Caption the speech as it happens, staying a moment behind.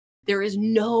There is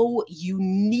no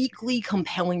uniquely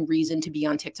compelling reason to be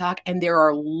on TikTok, and there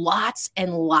are lots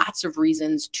and lots of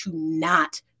reasons to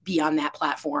not be on that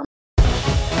platform.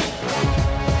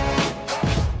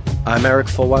 I'm Eric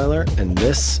Fulweiler, and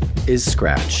this is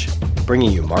Scratch, bringing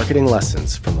you marketing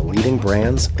lessons from the leading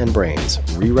brands and brains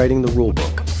rewriting the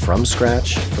rulebook from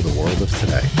scratch for the world of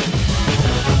today.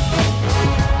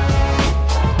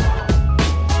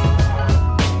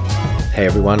 Hey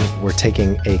everyone, we're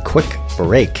taking a quick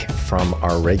break from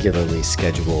our regularly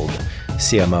scheduled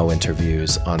CMO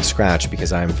interviews on Scratch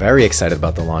because I'm very excited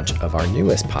about the launch of our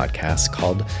newest podcast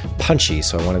called Punchy.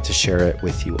 So I wanted to share it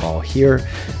with you all here.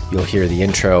 You'll hear the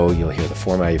intro, you'll hear the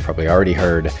format. You've probably already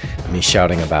heard me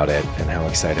shouting about it and how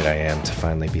excited I am to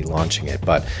finally be launching it.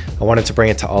 But I wanted to bring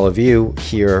it to all of you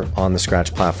here on the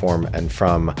Scratch platform and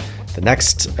from the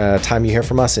next time you hear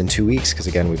from us in 2 weeks, because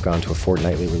again, we've gone to a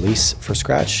fortnightly release for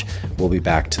Scratch, we'll be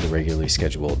back to the regularly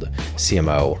scheduled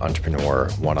CMO entrepreneur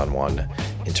one-on-one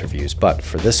interviews. But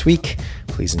for this week,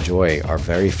 please enjoy our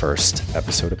very first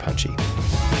episode of Punchy.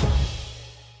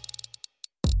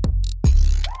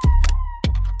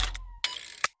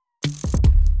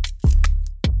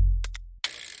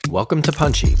 Welcome to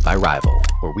Punchy by Rival,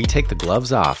 where we take the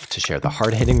gloves off to share the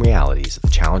hard-hitting realities of the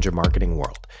challenger marketing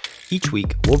world. Each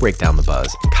week, we'll break down the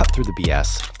buzz and cut through the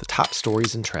BS of the top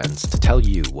stories and trends to tell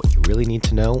you what you really need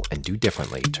to know and do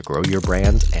differently to grow your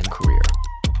brand and career.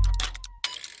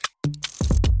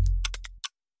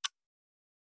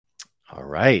 All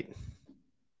right.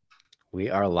 We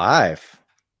are live.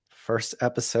 First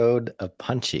episode of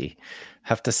Punchy. I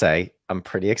have to say, I'm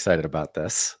pretty excited about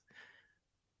this.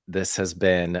 This has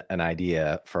been an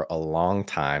idea for a long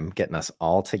time, getting us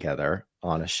all together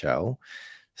on a show.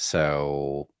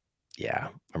 So yeah,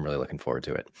 I'm really looking forward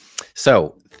to it.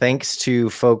 So thanks to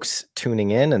folks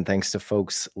tuning in and thanks to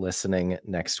folks listening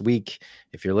next week.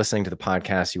 If you're listening to the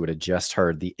podcast, you would have just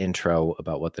heard the intro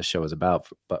about what the show is about.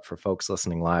 But for folks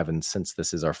listening live, and since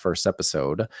this is our first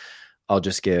episode, I'll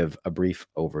just give a brief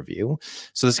overview.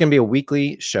 So this is going to be a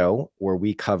weekly show where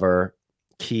we cover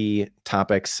key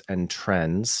topics and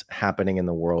trends happening in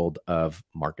the world of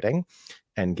marketing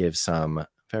and give some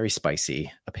very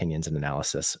spicy opinions and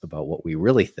analysis about what we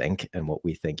really think and what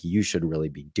we think you should really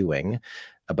be doing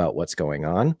about what's going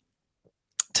on.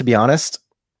 To be honest,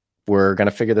 we're going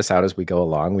to figure this out as we go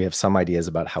along. We have some ideas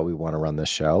about how we want to run this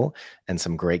show and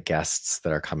some great guests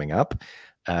that are coming up.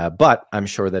 But I'm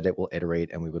sure that it will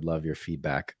iterate and we would love your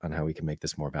feedback on how we can make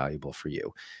this more valuable for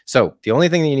you. So the only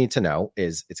thing that you need to know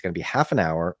is it's going to be half an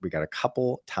hour. We got a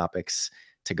couple topics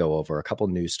to go over, a couple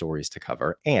news stories to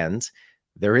cover, and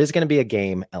there is going to be a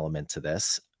game element to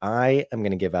this. I am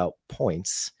going to give out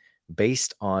points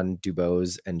based on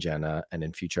Dubose and Jenna, and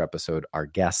in future episode, our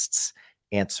guests'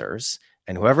 answers.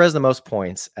 And whoever has the most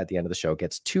points at the end of the show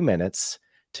gets 2 minutes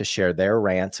to share their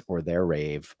rant or their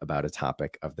rave about a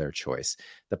topic of their choice.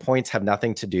 The points have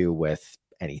nothing to do with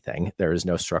anything. There is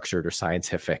no structured or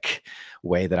scientific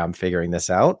way that I'm figuring this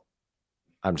out.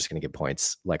 I'm just going to give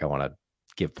points like I want to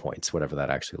give points, whatever that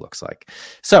actually looks like.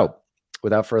 So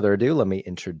without further ado, let me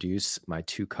introduce my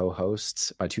two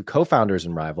co-hosts, my two co-founders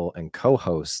in Rival and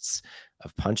co-hosts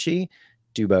of Punchy,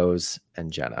 Dubose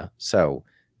and Jenna. So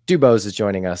Dubose is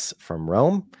joining us from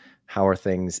Rome. How are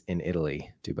things in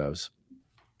Italy, Dubose?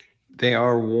 They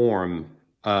are warm.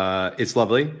 It's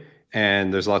lovely,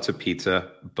 and there's lots of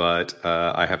pizza, but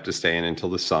I have to stay in until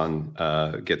the sun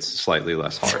gets slightly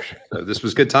less harsh. So this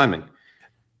was good timing.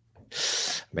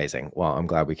 Amazing. Well, I'm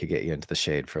glad we could get you into the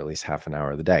shade for at least half an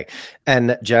hour of the day.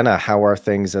 And Jenna, how are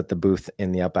things at the booth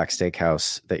in the Outback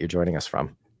Steakhouse that you're joining us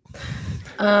from?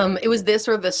 It was this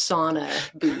or the sauna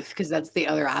booth, because that's the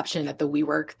other option at the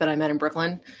WeWork that I'm at in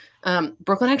Brooklyn.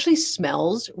 Brooklyn actually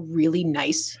smells really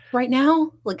nice right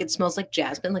now. Like it smells like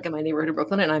jasmine, like in my neighborhood of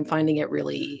Brooklyn, and I'm finding it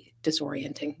really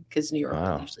disorienting because New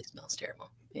York usually smells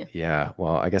terrible. Yeah.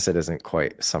 Well, I guess it isn't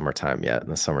quite summertime yet.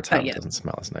 And the summertime doesn't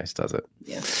smell as nice, does it?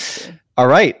 Yeah. All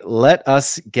right. Let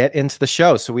us get into the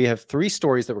show. So we have 3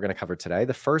 stories that we're going to cover today.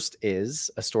 The first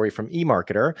is a story from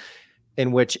eMarketer,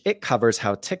 in which it covers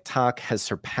how TikTok has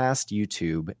surpassed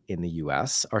YouTube in the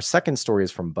US. Our second story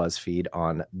is from BuzzFeed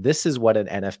on this is what an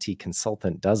NFT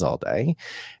consultant does all day.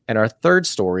 And our third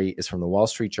story is from the Wall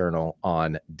Street Journal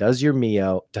on does your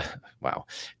Mayo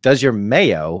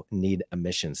need a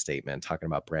mission statement, talking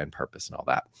about brand purpose and all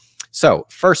that. So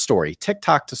first story,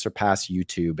 TikTok to surpass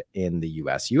YouTube in the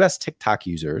US. US TikTok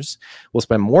users will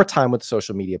spend more time with the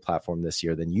social media platform this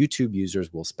year than YouTube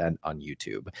users will spend on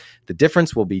YouTube. The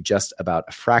difference will be just about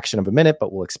a fraction of a minute,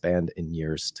 but will expand in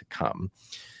years to come.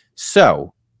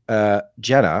 So,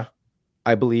 Jenna,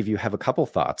 I believe you have a couple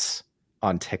thoughts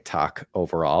on TikTok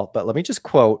overall, but let me just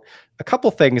quote a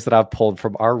couple things that I've pulled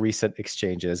from our recent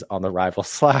exchanges on the rival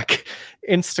Slack,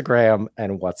 Instagram,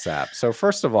 and WhatsApp. So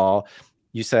first of all,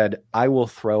 you said, I will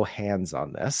throw hands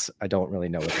on this. I don't really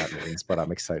know what that means, but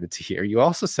I'm excited to hear. You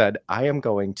also said, I am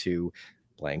going to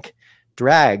blank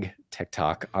drag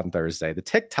TikTok on Thursday. The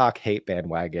TikTok hate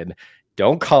bandwagon.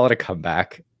 Don't call it a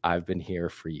comeback. I've been here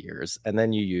for years. And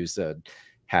then you used a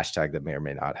hashtag that may or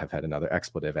may not have had another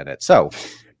expletive in it. So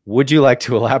would you like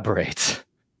to elaborate?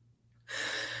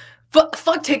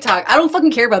 Fuck TikTok. I don't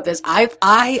fucking care about this.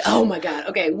 Oh my God.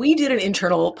 Okay. We did an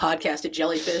internal podcast at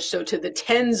Jellyfish. So to the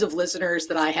tens of listeners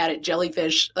that I had at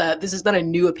Jellyfish, this is not a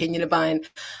new opinion of mine.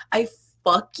 I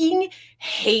fucking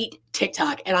hate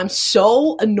TikTok, and I'm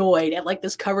so annoyed at like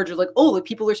this coverage of like, oh, like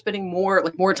people are spending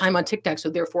more time on TikTok, so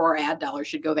therefore our ad dollars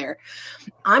should go there.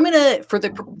 I'm gonna for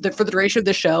the duration of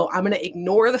the show, I'm gonna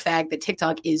ignore the fact that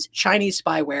TikTok is Chinese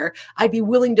spyware. I'd be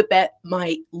willing to bet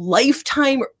my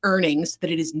lifetime earnings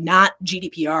that it is not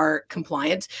GDPR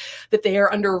compliant, that they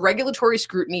are under regulatory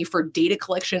scrutiny for data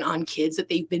collection on kids, that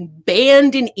they've been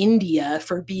banned in India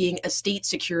for being a state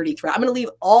security threat. I'm gonna leave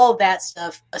all that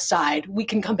stuff aside. We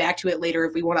can come back to it later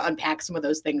if we want to unpack some of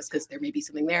those things, because there may be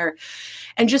something there,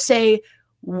 and just say,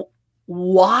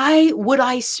 why would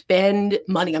I spend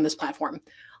money on this platform?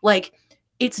 Like,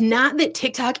 it's not that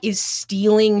TikTok is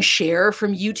stealing share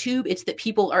from YouTube. It's that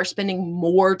people are spending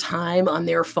more time on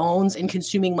their phones and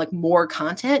consuming like more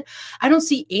content. I don't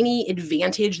see any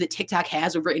advantage that TikTok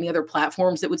has over any other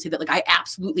platforms that would say that like, I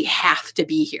absolutely have to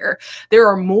be here. There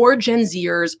are more Gen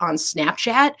Zers on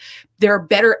Snapchat. There are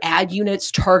better ad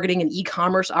units targeting and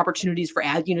e-commerce opportunities for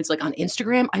ad units like on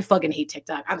Instagram. I fucking hate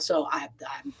TikTok. I'm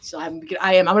going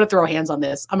to throw hands on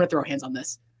this.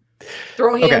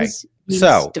 Throw hands means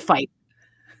to fight.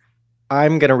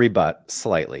 I'm going to rebut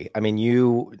slightly. I mean,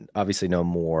 you obviously know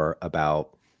more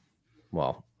about,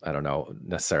 well, I don't know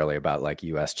necessarily about like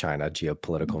US-China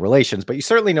geopolitical relations, but you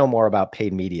certainly know more about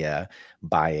paid media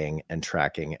buying and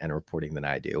tracking and reporting than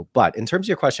I do. But in terms of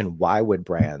your question, why would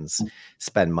brands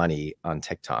spend money on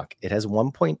TikTok? It has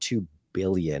 1.2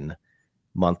 billion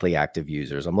monthly active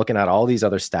users. I'm looking at all these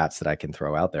other stats that I can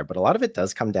throw out there, but a lot of it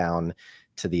does come down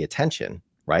to the attention.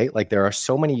 Right? Like there are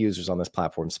so many users on this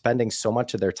platform spending so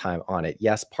much of their time on it.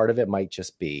 Yes, part of it might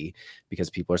just be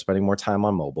because people are spending more time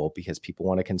on mobile, because people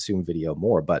want to consume video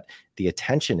more, but the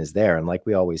attention is there. And like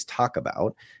we always talk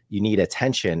about, you need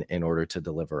attention in order to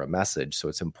deliver a message. So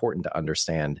it's important to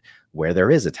understand where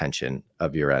there is attention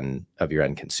of your end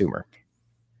consumer.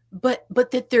 But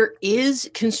that there is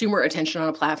consumer attention on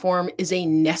a platform is a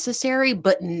necessary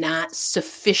but not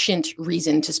sufficient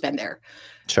reason to spend there.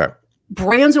 Sure.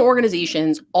 Brands and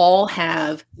organizations all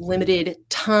have limited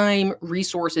time,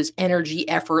 resources, energy,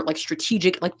 effort, like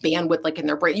strategic, like bandwidth, like in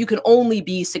their brand. You can only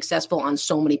be successful on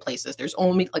so many places. There's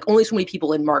only so many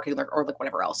people in marketing or like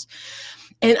whatever else.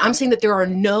 And I'm saying that there are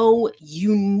no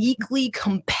uniquely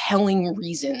compelling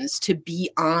reasons to be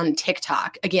on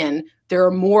TikTok. Again, there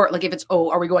are more, like if it's,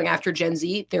 are we going after Gen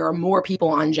Z? There are more people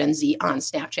on Gen Z on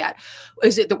Snapchat.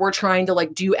 Is it that we're trying to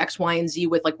like do X, Y, and Z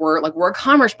with we're a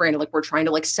commerce brand, like we're trying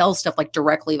to like sell stuff like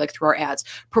directly like through our ads.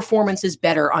 Performance is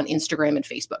better on Instagram and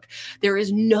Facebook. There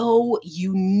is no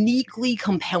uniquely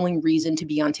compelling reason to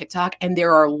be on TikTok. And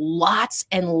there are lots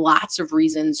and lots of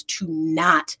reasons to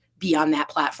not be on that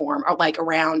platform, or like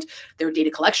around their data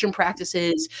collection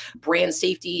practices, brand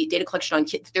safety, data collection on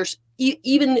kids. There's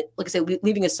even, like I said,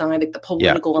 leaving aside like the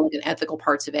political and ethical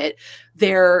parts of it,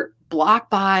 their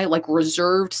block buy, like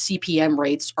reserved CPM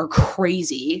rates are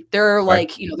crazy. They're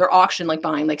like, they're auction, like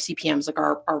buying like CPMs like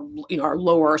are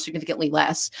lower, significantly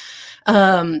less.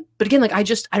 But again, like I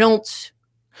don't.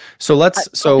 So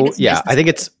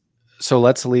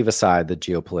let's leave aside the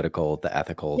geopolitical, the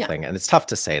ethical thing. And it's tough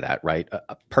to say that, right?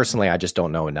 Personally, I just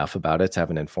don't know enough about it to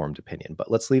have an informed opinion. But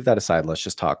let's leave that aside. Let's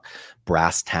just talk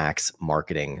brass tacks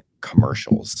marketing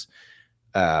commercials.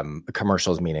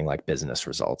 Commercials meaning like business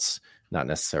results, not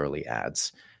necessarily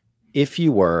ads. If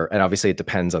you were, and obviously it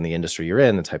depends on the industry you're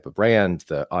in, the type of brand,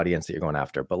 the audience that you're going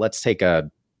after. But let's take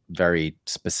a very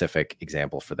specific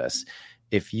example for this.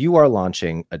 If you are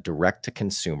launching a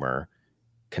direct-to-consumer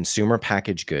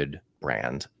packaged good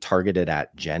brand targeted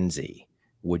at Gen Z,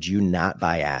 would you not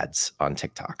buy ads on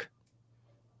TikTok?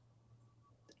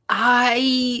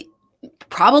 I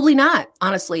probably not,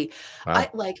 honestly. Wow.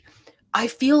 I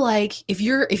feel like if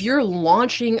you're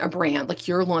launching a brand, like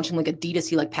you're launching like a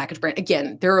D2C like package brand,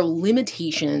 again, there are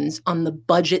limitations on the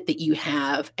budget that you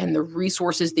have and the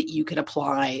resources that you can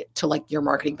apply to like your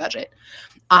marketing budget.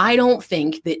 I don't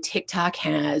think that TikTok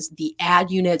has the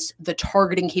ad units, the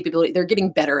targeting capability. They're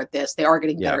getting better at this. They are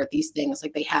getting better at these things.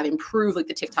 Like they have improved like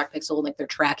the TikTok pixel and like their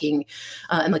tracking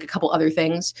and like a couple other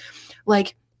things.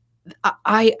 Like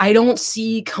I don't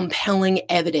see compelling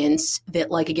evidence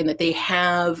that like, again, that they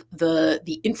have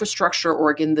the infrastructure or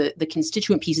again, the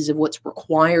constituent pieces of what's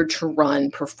required to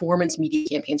run performance media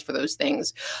campaigns for those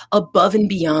things above and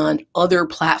beyond other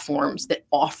platforms that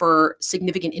offer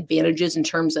significant advantages in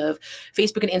terms of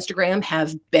Facebook and Instagram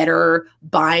have better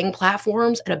buying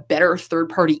platforms and a better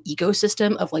third-party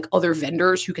ecosystem of like other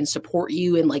vendors who can support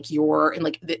you in like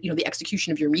the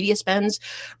execution of your media spends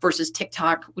versus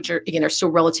TikTok, which are again are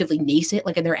still relatively nascent,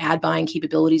 like in their ad buying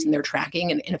capabilities and their tracking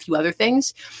and a few other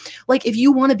things. Like if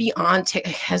you want to be on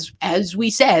as we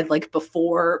said, like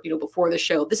before the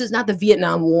show, this is not the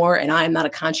Vietnam War and I am not a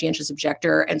conscientious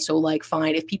objector. And so like,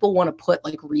 fine, if people want to put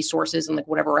like resources and like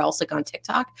whatever else like on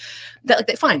TikTok, that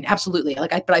like fine, absolutely.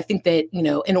 But I think that,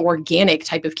 an organic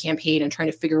type of campaign and trying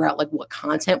to figure out like what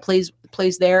content plays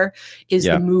there is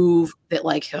the move that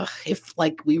like, if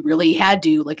like we really had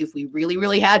to, like if we really,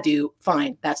 really had to,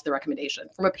 fine, that's the recommendation.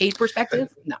 From a paid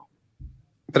perspective, no.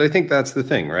 But I think that's the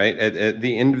thing, right? At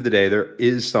the end of the day, there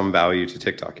is some value to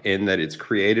TikTok in that it's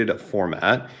created a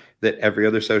format that every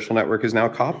other social network is now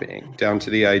copying, down to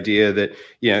the idea that,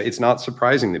 it's not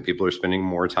surprising that people are spending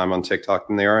more time on TikTok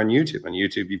than they are on YouTube. On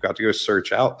YouTube, you've got to go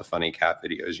search out the funny cat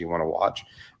videos you want to watch.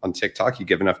 On TikTok, you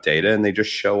give enough data and they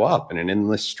just show up in an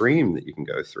endless stream that you can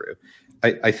go through.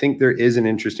 I think there is an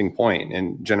interesting point.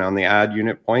 And Jenna, on the ad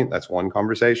unit point, that's one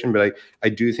conversation. But I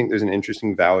do think there's an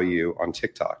interesting value on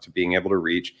TikTok to being able to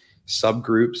reach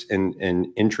subgroups and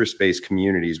interest-based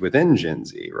communities within Gen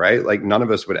Z, right? Like none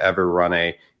of us would ever run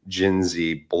a Gen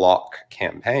Z block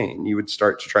campaign. You would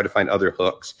start to try to find other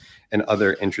hooks and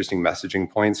other interesting messaging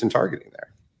points and targeting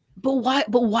there. But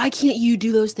why can't you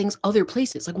do those things other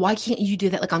places? Like, why can't you do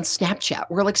that like on Snapchat,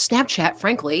 where like Snapchat,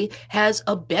 frankly, has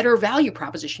a better value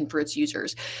proposition for its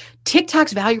users?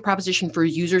 TikTok's value proposition for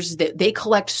users is that they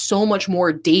collect so much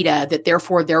more data that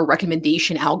therefore their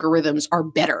recommendation algorithms are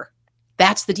better.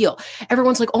 That's the deal.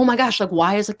 Everyone's like, oh my gosh, like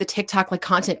why is like the TikTok like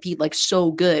content feed like so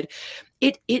good?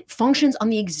 It functions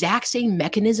on the exact same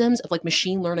mechanisms of like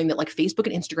machine learning that like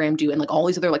Facebook and Instagram do and like all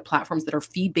these other like platforms that are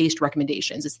feed-based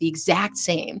recommendations. It's the exact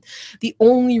same. The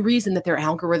only reason that their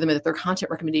algorithm and that their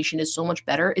content recommendation is so much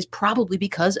better is probably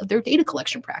because of their data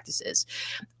collection practices.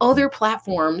 Other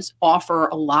platforms offer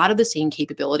a lot of the same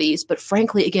capabilities, but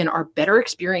frankly, again, are better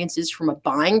experiences from a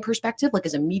buying perspective, like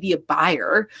as a media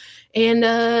buyer. And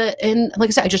like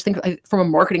I said, I just think from a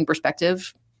marketing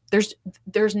perspective,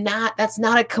 that's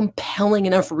not a compelling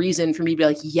enough reason for me to be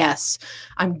like, yes,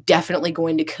 I'm definitely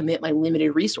going to commit my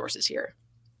limited resources here.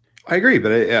 I agree,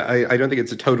 but I don't think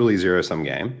it's a totally zero-sum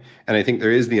game. And I think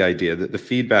there is the idea that the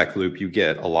feedback loop you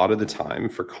get a lot of the time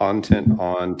for content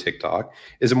on TikTok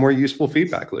is a more useful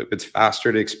feedback loop. It's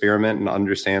faster to experiment and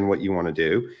understand what you want to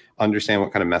do, understand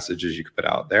what kind of messages you could put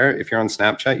out there. If you're on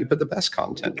Snapchat, you put the best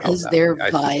content out. Because they're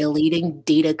violating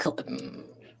data.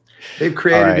 They've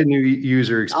created a new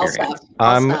user experience.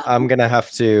 I'm gonna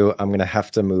have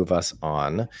to move us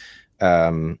on.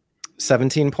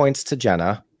 17 points to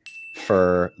Jenna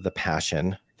for the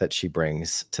passion that she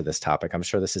brings to this topic. I'm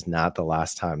sure this is not the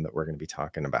last time that we're going to be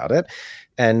talking about it.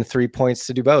 And 3 points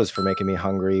to Dubose for making me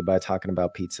hungry by talking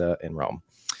about pizza in Rome.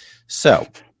 So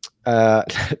I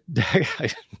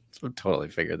totally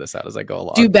figure this out as I go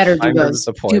along. Do better,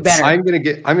 Dubose. Do better. I'm gonna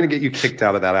get you kicked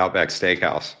out of that Outback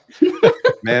Steakhouse.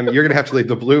 Ma'am, you're gonna have to leave.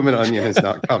 The bloomin' onion is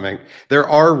not coming. There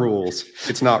are rules.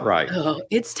 It's not right. Oh,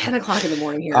 it's 10 o'clock in the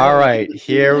morning here. All right,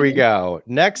 here we go.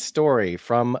 Next story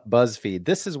from BuzzFeed.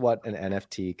 This is what an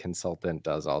NFT consultant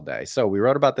does all day. So we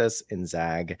wrote about this in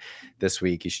Zag this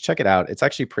week. You should check it out. It's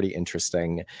actually pretty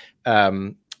interesting.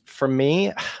 For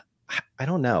me, I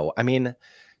don't know. I mean,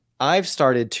 I've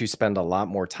started to spend a lot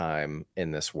more time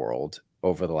in this world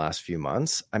over the last few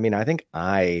months. I mean, I think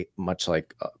much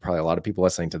like probably a lot of people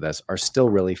listening to this, are still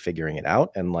really figuring it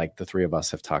out. And like the three of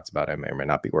us have talked about, I may or may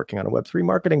not be working on a Web3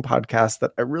 marketing podcast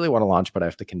that I really want to launch, but I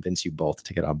have to convince you both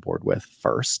to get on board with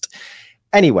first.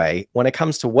 Anyway, when it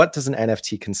comes to what does an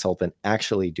NFT consultant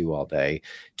actually do all day,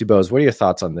 Dubose, what are your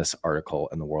thoughts on this article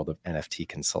in the world of NFT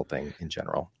consulting in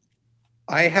general?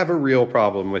 I have a real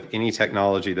problem with any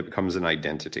technology that becomes an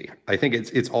identity. I think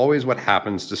it's always what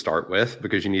happens to start with,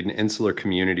 because you need an insular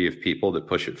community of people that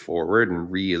push it forward and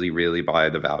really, really buy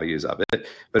the values of it.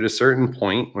 But at a certain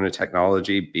point, when a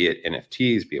technology, be it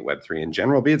NFTs, be it Web3 in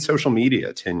general, be it social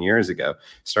media 10 years ago,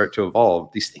 start to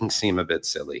evolve, these things seem a bit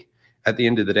silly. At the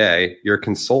end of the day, you're a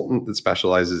consultant that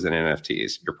specializes in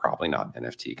NFTs. You're probably not an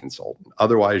NFT consultant.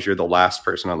 Otherwise, you're the last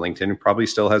person on LinkedIn who probably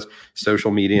still has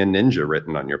social media ninja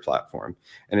written on your platform.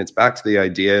 And it's back to the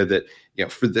idea that,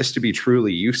 for this to be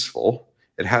truly useful,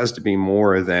 it has to be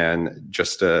more than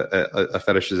just a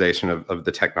fetishization of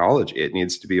the technology. It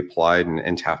needs to be applied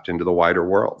and tapped into the wider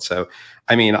world. So,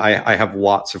 I have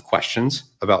lots of questions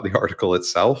about the article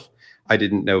itself. I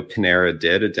didn't know Panera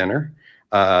did a dinner.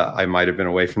 I might have been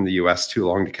away from the US too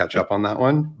long to catch up on that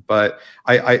one. But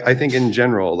I think in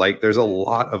general, there's a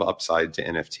lot of upside to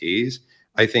NFTs.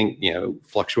 I think,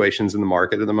 fluctuations in the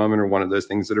market at the moment are one of those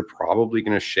things that are probably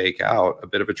going to shake out a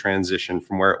bit of a transition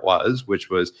from where it was, which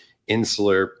was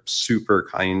insular, super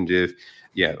kind of,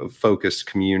 focused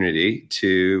community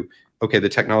to, okay, the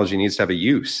technology needs to have a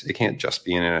use. It can't just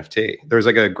be an NFT. There's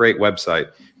a great website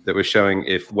that was showing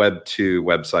if Web 2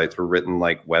 websites were written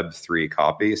like Web 3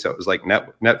 copy. So it was like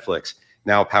Netflix,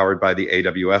 now powered by the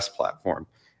AWS platform.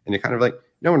 And you're kind of like,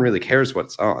 no one really cares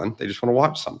what's on. They just want to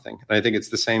watch something. And I think it's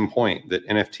the same point that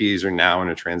NFTs are now in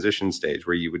a transition stage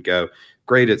where you would go,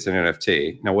 great, it's an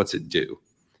NFT. Now what's it do?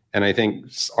 And I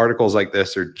think articles like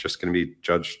this are just going to be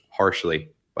judged harshly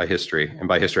by history. And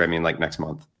by history, I mean next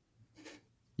month.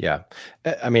 Yeah.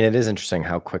 It is interesting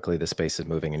how quickly the space is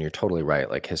moving, and you're totally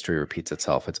right. History repeats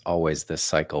itself. It's always this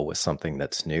cycle with something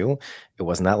that's new. It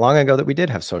wasn't that long ago that we did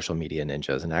have social media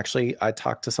ninjas. And actually, I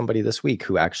talked to somebody this week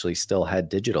who actually still had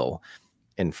digital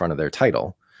in front of their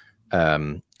title.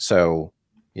 So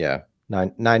yeah,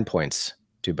 9 points,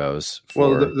 Dubose,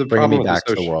 for the bringing me back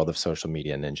to the world of social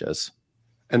media ninjas.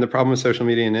 And the problem with social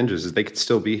media ninjas is they could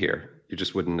still be here. You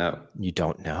just wouldn't know. You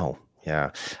don't know.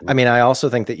 Yeah. I also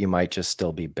think that you might just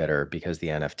still be bitter because the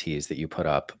NFTs that you put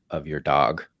up of your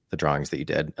dog, the drawings that you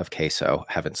did of Queso,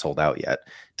 haven't sold out yet.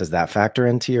 Does that factor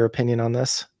into your opinion on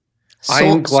this?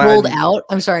 Sold out?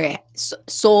 I'm sorry.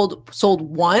 Sold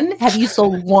one? Have you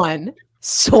sold one?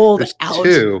 Sold There's out?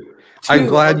 Two. I'm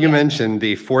glad you mentioned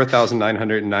the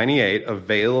 4,998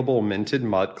 available Minted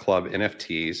Mutt Club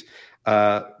NFTs.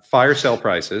 Fire sale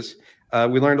prices.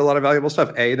 We learned a lot of valuable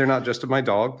stuff. A, they're not just of my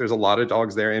dog. There's a lot of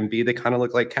dogs there. And B, they kind of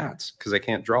look like cats because they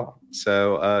can't draw.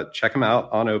 So check them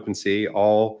out on OpenSea.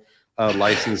 All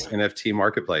licensed NFT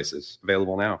marketplaces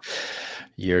available now.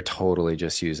 You're totally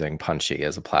just using Punchy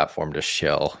as a platform to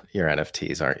shill your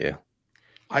NFTs, aren't you?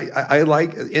 I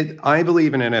like it. I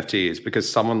believe in NFTs because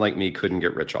someone like me couldn't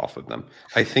get rich off of them.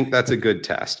 I think that's a good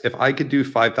test. If I could do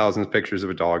 5,000 pictures of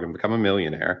a dog and become a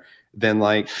millionaire, then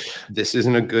this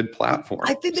isn't a good platform.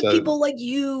 I think that people like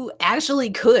you actually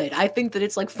could. I think that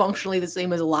it's functionally the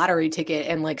same as a lottery ticket,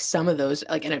 and some of those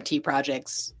NFT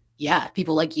projects. Yeah,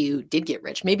 people like you did get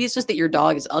rich. Maybe it's just that your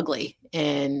dog is ugly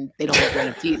and they don't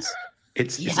like NFTs.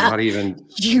 It's not even.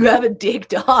 You have a dick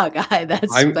dog.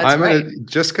 That's right.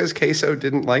 Just because Queso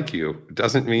didn't like you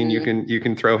doesn't mean you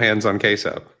can throw hands on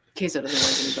Queso. Queso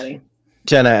doesn't like anybody.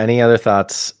 Jenna, any other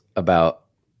thoughts about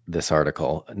this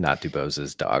article? Not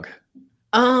Dubose's dog.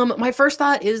 My first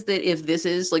thought is that if this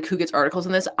is who gets articles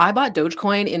in this, I bought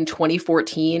Dogecoin in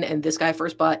 2014 and this guy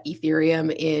first bought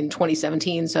Ethereum in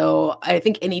 2017. So I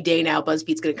think any day now,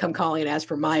 BuzzFeed's going to come calling and ask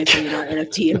for my opinion on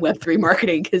NFT and Web3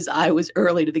 marketing because I was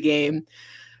early to the game.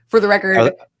 For the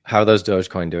record, how are those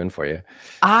Dogecoin doing for you?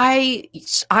 They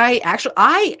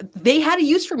had a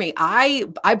use for me.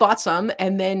 I bought some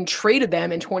and then traded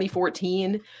them in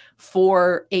 2014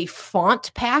 for a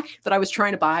font pack that I was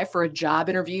trying to buy for a job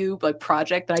interview,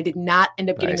 project that I did not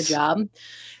end up getting the job.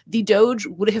 The Doge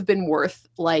would have been worth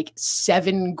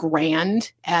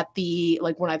 $7,000 at the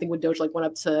when Doge went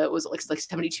up to, was it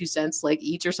 72 cents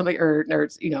each or something, or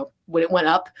when it went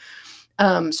up.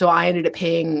 So I ended up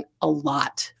paying a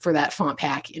lot for that font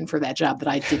pack and for that job that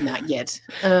I did not get.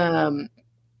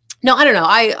 No, I don't know.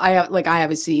 I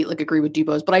obviously agree with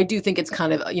Dubose, but I do think it's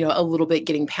kind of, a little bit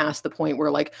getting past the point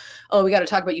where we got to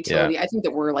talk about utility. Yeah. I think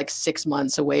that we're 6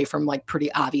 months away from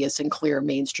pretty obvious and clear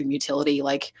mainstream utility.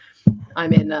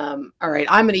 I'm in, all right,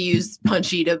 I'm going to use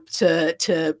Punchy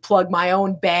to plug my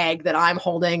own bag that I'm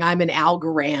holding. I'm in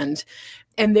Algorand.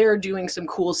 And they're doing some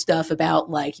cool stuff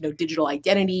about digital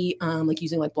identity,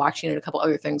 using blockchain and a couple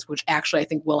other things, which actually I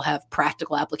think will have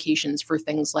practical applications for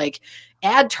things like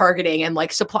ad targeting and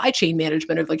supply chain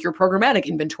management of your programmatic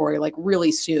inventory.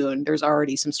 Really soon, there's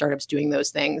already some startups doing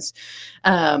those things.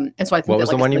 And so I think what was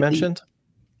the one you mentioned?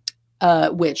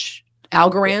 Which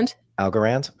Algorand?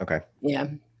 Algorand? Okay. Yeah.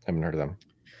 I haven't heard of them.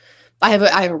 I have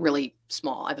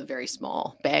a very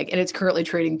small bag, and it's currently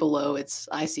trading below its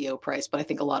ICO price. But I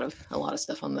think a lot of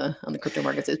stuff on the crypto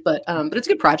markets is. But it's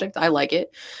a good project. I like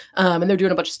it, and they're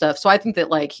doing a bunch of stuff. So I think that,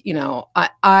 like, you know,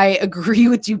 I agree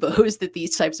with Dubose that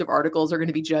these types of articles are going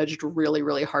to be judged really,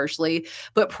 really harshly,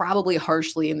 but probably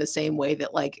harshly in the same way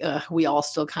that, like, we all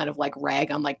still kind of like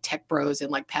rag on like Tech Bros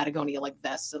and like Patagonia like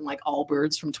vests and like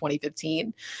Allbirds from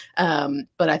 2015.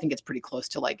 But I think it's pretty close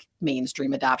to like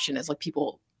mainstream adoption as like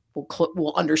people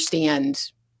will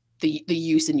understand the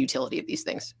use and utility of these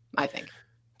things, I think.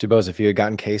 Dubose, if you had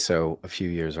gotten Queso a few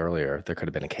years earlier, there could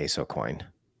have been a Queso coin.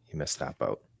 You missed that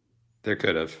boat. There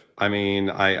could have. I mean,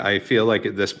 I feel like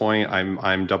at this point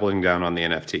I'm doubling down on the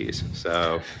NFTs.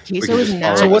 So Queso is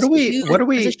nice. So what do we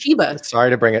It's a Shiba. Sorry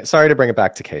to bring it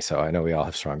back to Queso. I know we all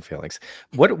have strong feelings.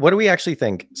 What do we actually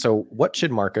think? So what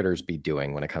should marketers be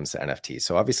doing when it comes to NFTs?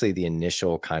 So obviously the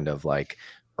initial kind of like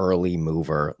early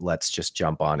mover, let's just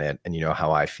jump on it. And you know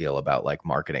how I feel about like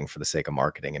marketing for the sake of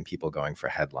marketing and people going for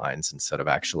headlines instead of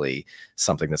actually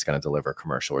something that's going to deliver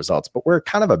commercial results. But we're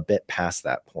kind of a bit past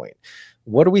that point.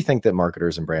 What do we think that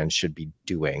marketers and brands should be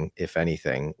doing, if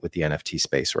anything, with the NFT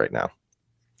space right now?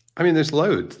 I mean, there's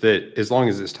loads that, as long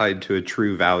as it's tied to a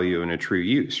true value and a true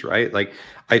use, right? Like,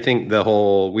 I think the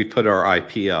whole, we put our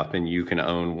IP up and you can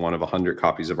own one of 100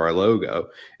 copies of our logo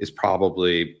is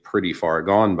probably pretty far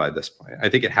gone by this point. I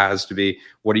think it has to be,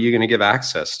 what are you going to give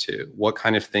access to? What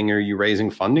kind of thing are you raising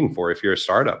funding for if you're a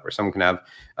startup where someone can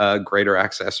have greater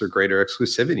access or greater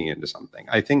exclusivity into something?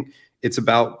 I think it's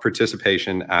about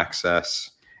participation,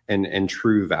 access, and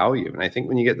true value. And I think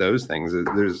when you get those things,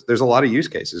 there's a lot of use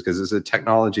cases because it's a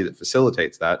technology that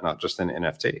facilitates that, not just an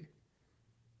NFT.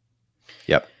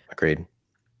 Yep, agreed.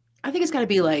 I think it's got to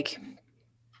be like,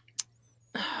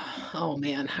 oh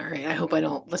man, all right. I hope I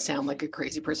don't sound like a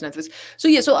crazy person at this. So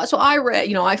yeah, so I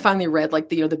read, I finally read like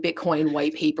the Bitcoin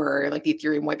white paper, like the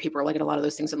Ethereum white paper, like, and a lot of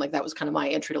those things, and like that was kind of my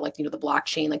entry to like the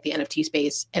blockchain, like the NFT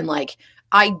space, and like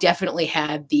I definitely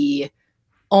had the,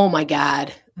 oh my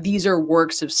God, these are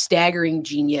works of staggering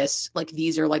genius. Like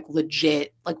these are like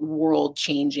legit, like world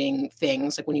changing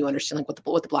things. Like when you understand like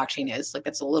what the blockchain is, like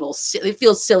that's a little, it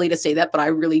feels silly to say that, but I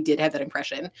really did have that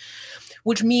impression,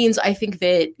 which means I think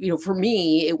that, for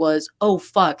me, it was, oh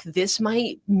fuck, this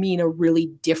might mean a really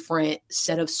different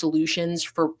set of solutions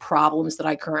for problems that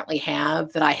I currently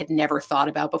have that I had never thought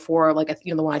about before. Like,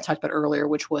 the one I talked about earlier,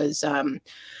 which was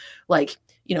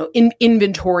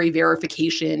inventory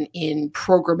verification in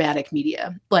programmatic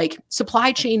media, like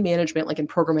supply chain management, like in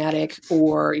programmatic,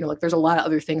 or, like there's a lot of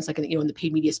other things like, in the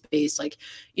paid media space, like,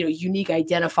 unique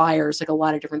identifiers, like a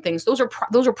lot of different things. Those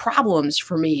are problems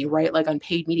for me, right? Like on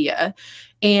paid media,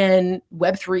 and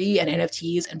Web3 and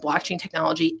NFTs and blockchain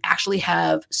technology actually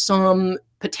have some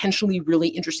potentially really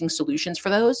interesting solutions for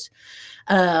those.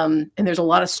 And there's a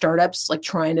lot of startups like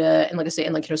trying to, and like I say,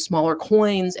 and like, smaller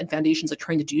coins and foundations like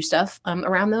trying to do stuff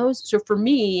around those. So for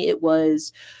me, it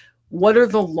was, what are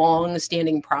the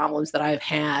long-standing problems that I've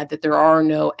had that there are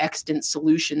no extant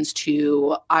solutions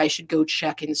to? I should go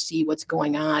check and see what's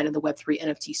going on in the Web3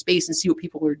 NFT space and see what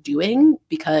people are doing,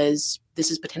 because this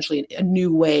is potentially a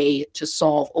new way to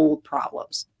solve old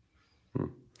problems.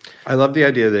 I love the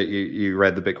idea that you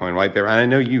read the Bitcoin white paper, and I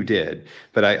know you did,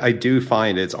 but I do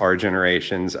find it's our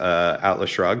generation's Atlas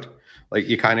Shrugged. Like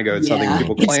you kind of go, it's something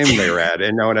people claim they read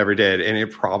and no one ever did, and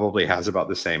it probably has about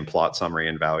the same plot summary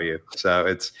and value. So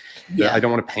it's, I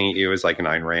don't want to paint you as like an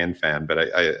Ayn Rand fan, but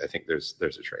I think there's a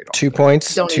trade-off. 2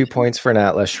 points, 2 points for an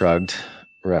Atlas Shrugged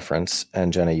reference,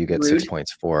 and Jenna, you get 6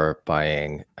 points for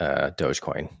buying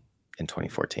Dogecoin in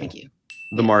 2014. Thank you.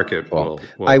 The market will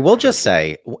I will just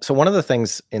say, so one of the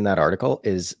things in that article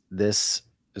is this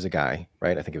is a guy,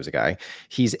 right? I think it was a guy.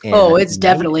 He's in it's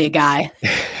definitely a guy.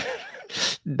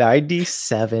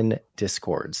 97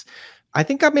 Discords. I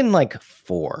think I'm in like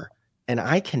 4, and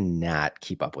I cannot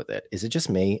keep up with it. Is it just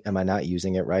me? Am I not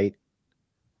using it right?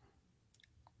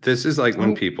 This is like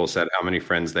when people said how many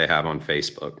friends they have on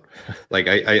Facebook. Like,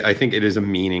 I think it is a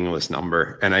meaningless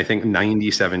number. And I think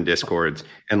 97 Discords,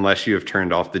 unless you have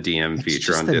turned off the DM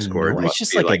feature on Discord, it's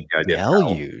just like a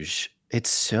deluge. It's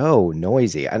so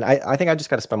noisy. And I think I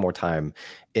just got to spend more time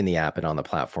in the app and on the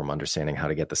platform understanding how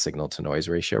to get the signal to noise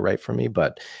ratio right for me.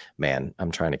 But man,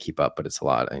 I'm trying to keep up, but it's a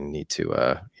lot. I need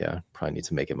to, probably need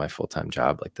to make it my full-time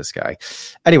job like this guy.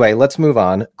 Anyway, let's move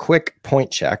on. Quick point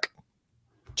check.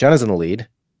 Jenna's in the lead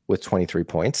with 23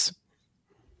 points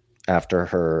after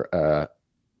her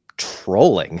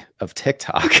trolling of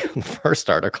TikTok in the first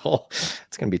article.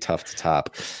 It's going to be tough to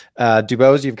top.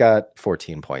 Dubose, you've got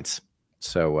 14 points.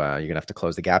 So you're going to have to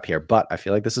close the gap here. But I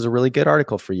feel like this is a really good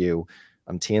article for you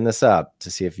I'm teeing this up to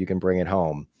see if you can bring it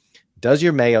home. Does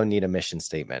your mayo need a mission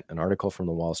statement? An article from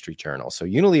the Wall Street Journal. So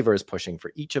Unilever is pushing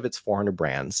for each of its 400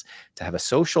 brands to have a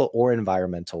social or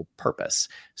environmental purpose.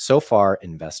 So far,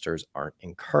 investors aren't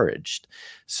encouraged.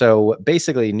 So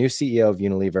basically, new CEO of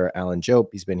Unilever, Alan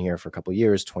Jope, he's been here for a couple of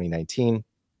years, 2019.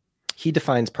 He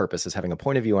defines purpose as having a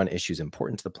point of view on issues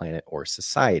important to the planet or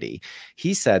society.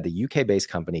 He said the UK-based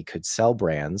company could sell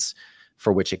brands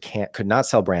for which it could not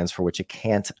sell brands for which it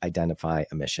can't identify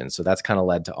emissions. So that's kind of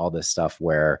led to all this stuff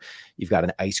where you've got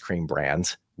an ice cream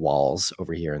brand, Walls,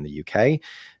 over here in the UK,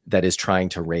 that is trying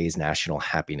to raise national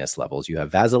happiness levels. You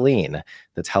have Vaseline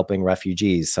that's helping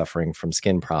refugees suffering from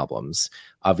skin problems.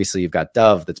 Obviously, you've got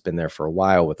Dove that's been there for a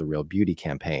while with the Real Beauty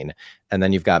campaign. And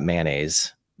then you've got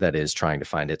mayonnaise that is trying to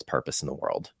find its purpose in the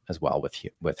world as well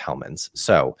with Hellmann's.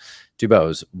 So,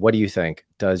 Dubose, what do you think?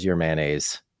 Does your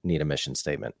mayonnaise need a mission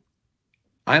statement?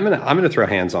 I'm gonna throw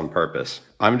hands on purpose.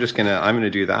 I'm gonna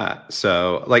do that.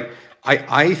 So like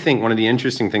I think one of the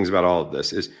interesting things about all of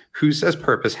this is who says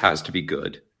purpose has to be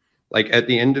good. Like at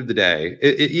the end of the day,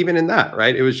 even in that,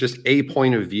 right? It was just a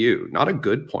point of view, not a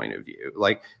good point of view.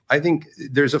 Like I think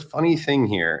there's a funny thing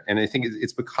here, and I think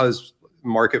it's because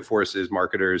market forces,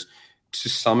 marketers, to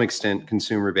some extent,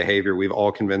 consumer behavior, we've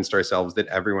all convinced ourselves that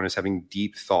everyone is having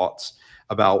deep thoughts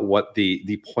about what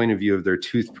the point of view of their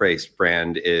toothpaste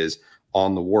brand is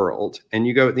on the world. And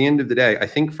you go, at the end of the day, I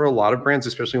think for a lot of brands,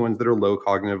 especially ones that are low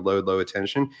cognitive load, low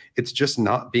attention, it's just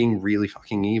not being really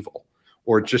fucking evil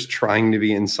or just trying to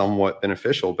be in somewhat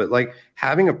beneficial. But like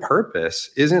having a purpose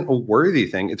isn't a worthy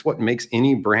thing. It's what makes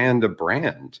any brand a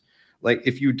brand. Like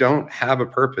if you don't have a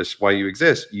purpose while you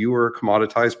exist, you are a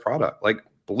commoditized product. Like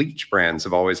bleach brands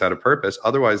have always had a purpose.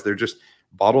 Otherwise, they're just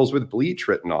bottles with bleach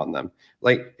written on them.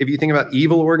 Like if you think about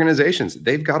evil organizations,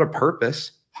 they've got a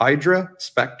purpose. Hydra,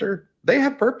 Spectre, they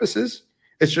have purposes.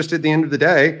 It's just at the end of the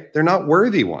day, they're not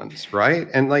worthy ones, right?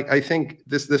 And like I think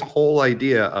this whole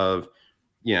idea of,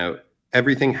 you know,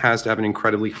 everything has to have an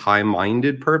incredibly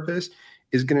high-minded purpose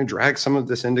is going to drag some of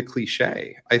this into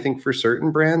cliche. I think for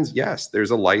certain brands, yes, there's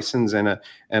a license and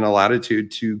a latitude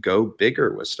to go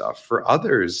bigger with stuff. For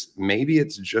others, maybe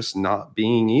it's just not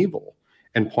being evil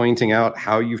and pointing out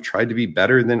how you've tried to be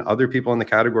better than other people in the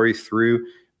category through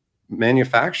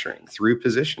manufacturing, through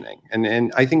positioning.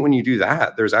 And I think when you do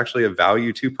that, there's actually a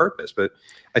value to purpose. But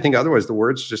I think otherwise the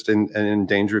word's just in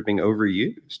danger of being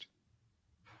overused.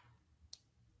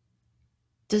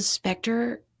 Does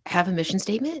Spectre have a mission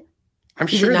statement? I'm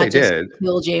sure they did.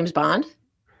 Kill James Bond?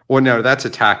 Well, no, that's a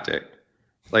tactic.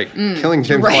 Like killing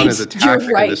James Bond is a tactic.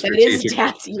 You're right. That is a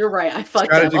tactic. You're right. I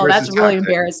fucked up. Oh, that's really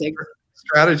embarrassing.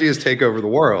 Strategy is take over the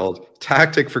world.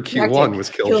 Tactic for Q1 was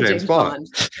kill James Bond.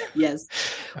 Yes.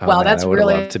 Oh, wow, man, that's I would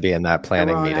really love to be in that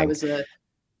planning meeting.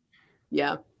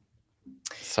 Yeah.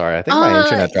 Sorry, I think my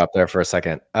internet dropped there for a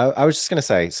second. I was just going to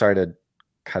say, sorry to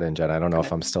cut in, Jen. I don't know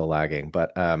if I'm still lagging,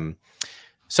 but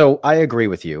so I agree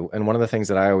with you. And one of the things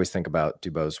that I always think about,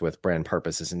 Dubose, with brand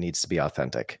purpose is it needs to be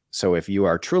authentic. So if you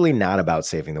are truly not about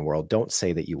saving the world, don't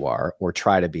say that you are, or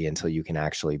try to be until you can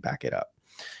actually back it up.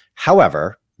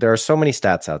 However, there are so many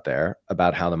stats out there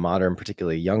about how the modern,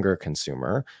 particularly younger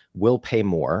consumer will pay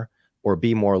more or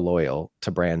be more loyal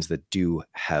to brands that do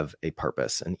have a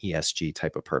purpose, an ESG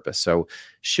type of purpose. So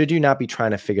should you not be trying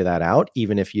to figure that out,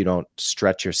 even if you don't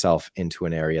stretch yourself into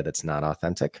an area that's not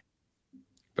authentic?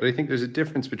 But I think there's a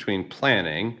difference between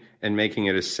planning and making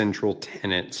it a central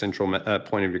tenet, central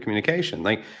point of your communication.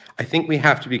 Like, I think we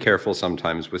have to be careful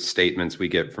sometimes with statements we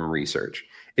get from research.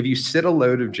 If you sit a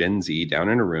load of Gen Z down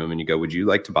in a room and you go, would you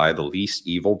like to buy the least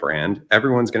evil brand?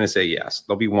 Everyone's going to say yes.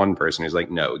 There'll be one person who's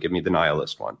like, no, give me the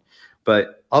nihilist one.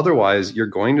 But otherwise, you're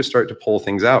going to start to pull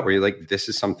things out where you're like, this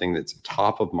is something that's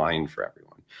top of mind for everyone.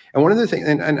 And one of the things,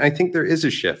 and I think there is a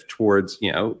shift towards,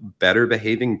 you know, better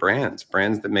behaving brands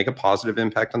that make a positive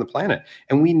impact on the planet.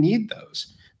 And we need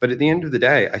those. But at the end of the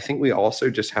day, I think we also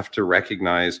just have to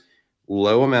recognize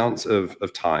low amounts of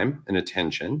time and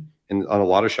attention on a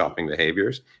lot of shopping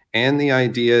behaviors. And the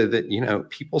idea that, you know,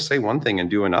 people say one thing and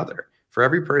do another. For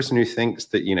every person who thinks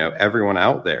that, you know, everyone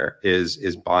out there is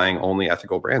buying only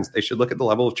ethical brands, they should look at the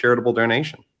level of charitable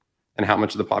donation and how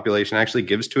much of the population actually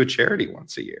gives to a charity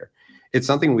once a year. It's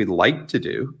something we'd like to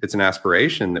do. It's an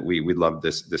aspiration that we love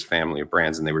this family of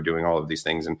brands, and they were doing all of these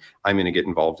things, and I'm going to get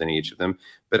involved in each of them.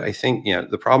 But I think, you know,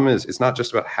 the problem is it's not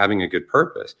just about having a good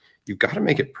purpose. You've got to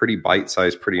make it pretty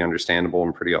bite-sized, pretty understandable,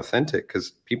 and pretty authentic,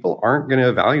 because people aren't going to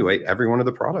evaluate every one of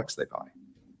the products they buy.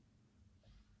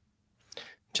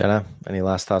 Jenna, any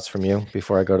last thoughts from you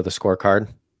before I go to the scorecard?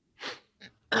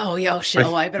 Oh, yo, shit.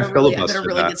 I better really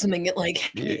get something that,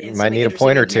 like, you might need a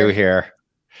point or two here.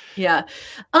 Yeah.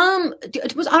 I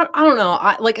don't know.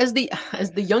 I like as the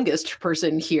youngest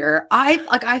person here, I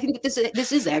think that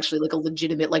this is actually like a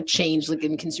legitimate like change like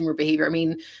in consumer behavior. I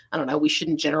mean, I don't know, we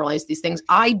shouldn't generalize these things.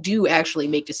 I do actually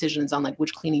make decisions on like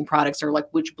which cleaning products or like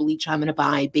which bleach I'm going to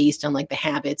buy based on like the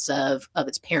habits of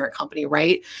its parent company,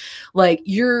 right? Like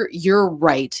you're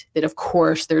right that of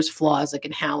course there's flaws like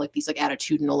in how like these like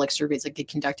attitudinal like surveys like get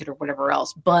conducted or whatever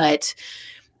else, but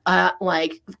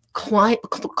like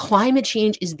climate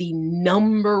change is the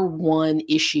number one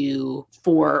issue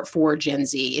for Gen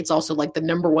Z. It's also like the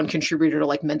number one contributor to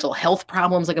like mental health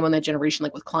problems, like among that generation,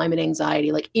 like with climate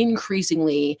anxiety. Like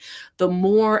increasingly, the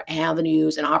more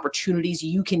avenues and opportunities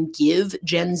you can give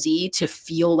Gen Z to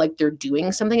feel like they're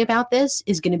doing something about this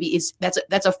is going to be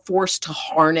that's a force to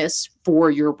harness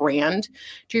for your brand.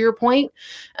 To your point.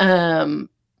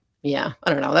 Yeah,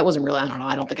 I don't know. That wasn't really, I don't know.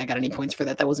 I don't think I got any points for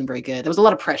that. That wasn't very good. There was a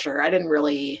lot of pressure. I didn't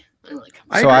really come.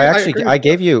 So I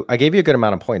gave you a good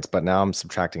amount of points, but now I'm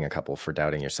subtracting a couple for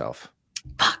doubting yourself.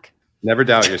 Fuck. Never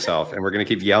doubt yourself. And we're going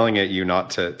to keep yelling at you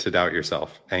not to doubt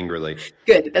yourself angrily.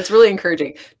 Good. That's really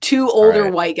encouraging. Two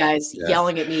older white guys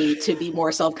yelling at me to be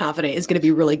more self-confident is going to be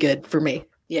really good for me.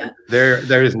 Yeah. There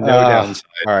is no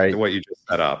downside to what you just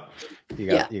set up. You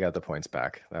got the points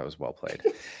back. That was well played.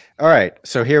 All right.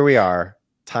 So here we are.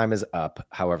 Time is up.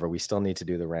 However, we still need to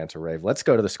do the rant or rave. Let's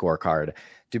go to the scorecard.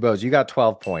 Dubose, you got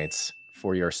 12 points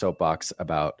for your soapbox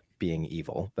about being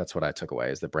evil. That's what I took away,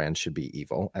 is that brands should be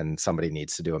evil and somebody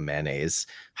needs to do a mayonnaise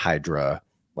Hydra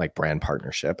like brand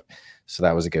partnership. So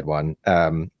that was a good one.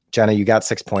 Jenna, you got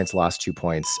 6 points, lost 2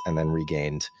 points, and then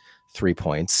regained 3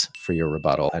 points for your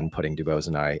rebuttal and putting Dubose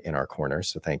and I in our corners.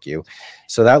 So thank you.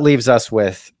 So that leaves us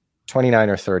with 29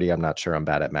 or 30. I'm not sure. I'm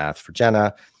bad at math for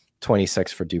Jenna.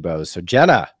 26 for Dubose. So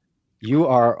Jenna, you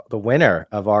are the winner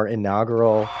of our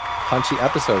inaugural Punchy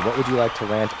episode. What would you like to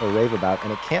rant or rave about?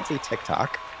 And it can't be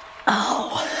TikTok.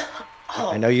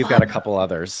 I know you've got a couple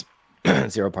others.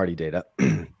 Zero party data.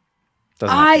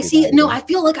 I see. No, I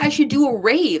feel like I should do a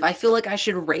rave. I feel like I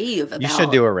should rave about. You should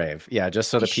do a rave. Yeah,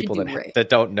 just so the people that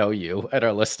don't know you and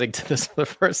are listening to this for the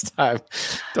first time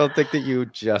don't think that you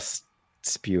just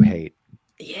spew hate.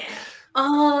 Yeah.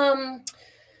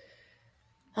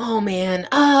 Oh man.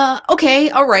 Okay.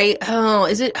 All right.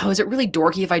 Is it really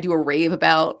dorky if I do a rave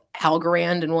about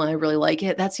Algorand and why I really like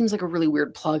it? That seems like a really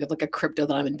weird plug of like a crypto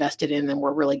that I'm invested in, and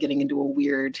we're really getting into a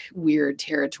weird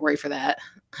territory for that.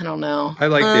 I don't know. I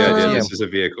like the idea. This is a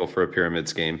vehicle for a pyramid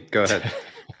scheme. Go ahead.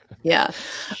 Yeah.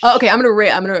 Okay.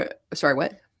 Sorry.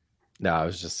 What? No, I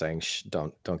was just saying,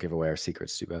 don't give away our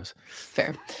secrets, Dubose.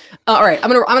 Fair. All right,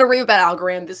 I'm gonna rave about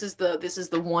Algorand. This is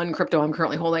the one crypto I'm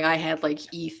currently holding. I had like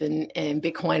ETH and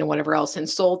Bitcoin and whatever else, and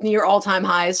sold near all-time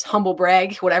highs. Humble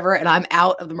brag, whatever. And I'm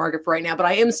out of the market for right now, but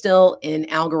I am still in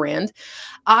Algorand.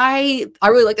 I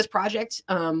really like this project.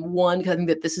 One, because I think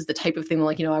that this is the type of thing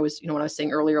like, I was, when I was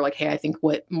saying earlier, like, hey, I think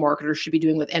what marketers should be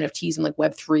doing with NFTs and like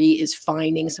Web3 is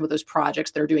finding some of those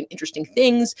projects that are doing interesting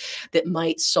things that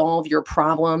might solve your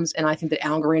problems. And I think that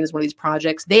Algorand is one of these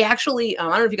projects. They actually, I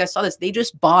don't know if you guys saw this, they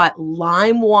just bought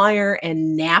LimeWire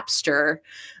and Napster.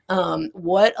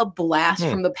 What a blast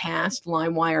from the past,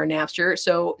 LimeWire and Napster.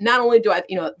 So not only do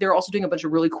they're also doing a bunch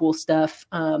of really cool stuff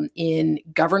in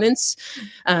governance.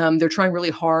 They're trying really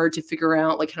hard to figure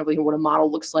out like kind of what a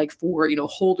model looks like for,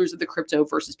 holders of the crypto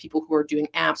versus people who are doing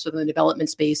apps within the development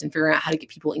space and figuring out how to get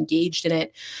people engaged in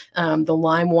it. The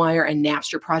LimeWire and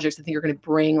Napster projects, I think, are going to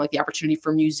bring like the opportunity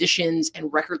for musicians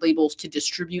and record labels to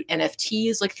distribute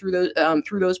NFTs like through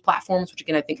those platforms, which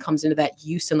again, I think comes into that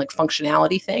use and like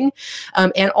functionality thing.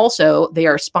 And also, they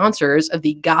are sponsors of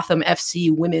the Gotham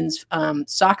FC women's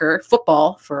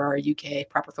football for our UK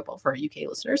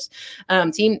listeners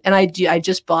team. And I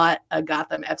just bought a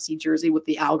Gotham FC jersey with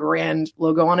the Algorand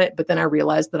logo on it, but then I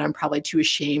realized that I'm probably too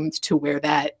ashamed to wear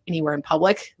that anywhere in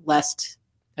public, lest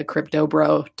a crypto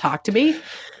bro talk to me.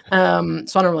 So I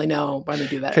don't really know, but I'm gonna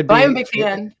do that. But I am a big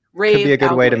fan. Could be a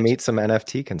good way to meet some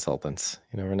NFT consultants.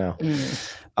 You never know.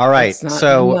 All right,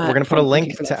 so we're going to put a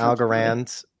link to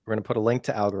Algorand. We're going to put a link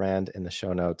to Algorand in the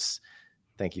show notes.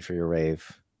 Thank you for your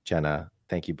rave, Jenna.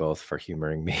 Thank you both for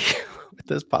humoring me with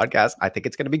this podcast. I think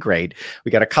it's going to be great.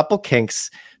 We got a couple kinks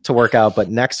to work out, but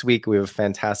next week we have a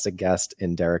fantastic guest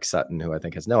in Derek Sutton, who I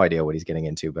think has no idea what he's getting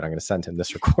into, but I'm going to send him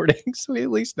this recording so he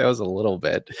at least knows a little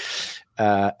bit.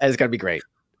 And it's going to be great.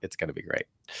 It's going to be great.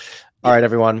 All right,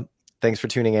 everyone. Thanks for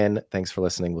tuning in. Thanks for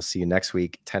listening. We'll see you next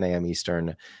week, 10 a.m.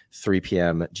 Eastern, 3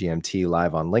 p.m. GMT,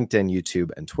 live on LinkedIn,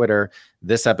 YouTube, and Twitter.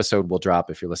 This episode will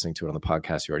drop, if you're listening to it on the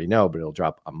podcast, you already know, but it'll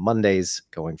drop on Mondays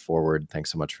going forward.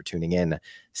 Thanks so much for tuning in.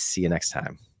 See you next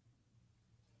time.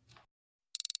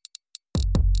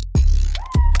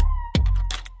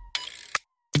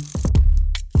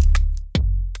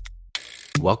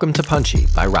 Welcome to Punchy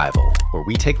by Rival, where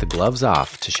we take the gloves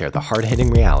off to share the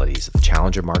hard-hitting realities of the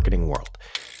challenger marketing world.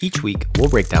 Each week, we'll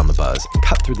break down the buzz and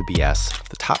cut through the BS of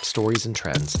the top stories and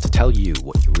trends to tell you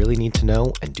what you really need to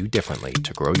know and do differently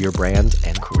to grow your brand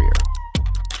and career.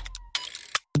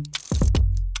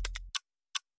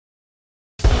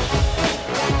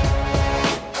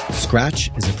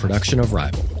 Scratch is a production of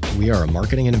Rival. We are a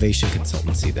marketing innovation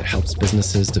consultancy that helps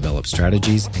businesses develop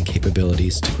strategies and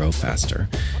capabilities to grow faster.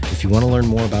 If you want to learn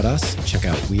more about us, check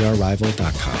out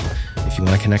wearerival.com. If you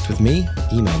want to connect with me,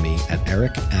 email me at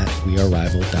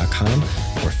eric@wearerival.com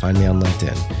or find me on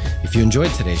LinkedIn. If you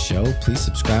enjoyed today's show, please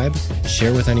subscribe,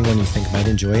 share with anyone you think might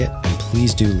enjoy it, and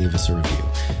please do leave us a review.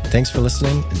 Thanks for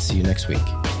listening, and see you next week.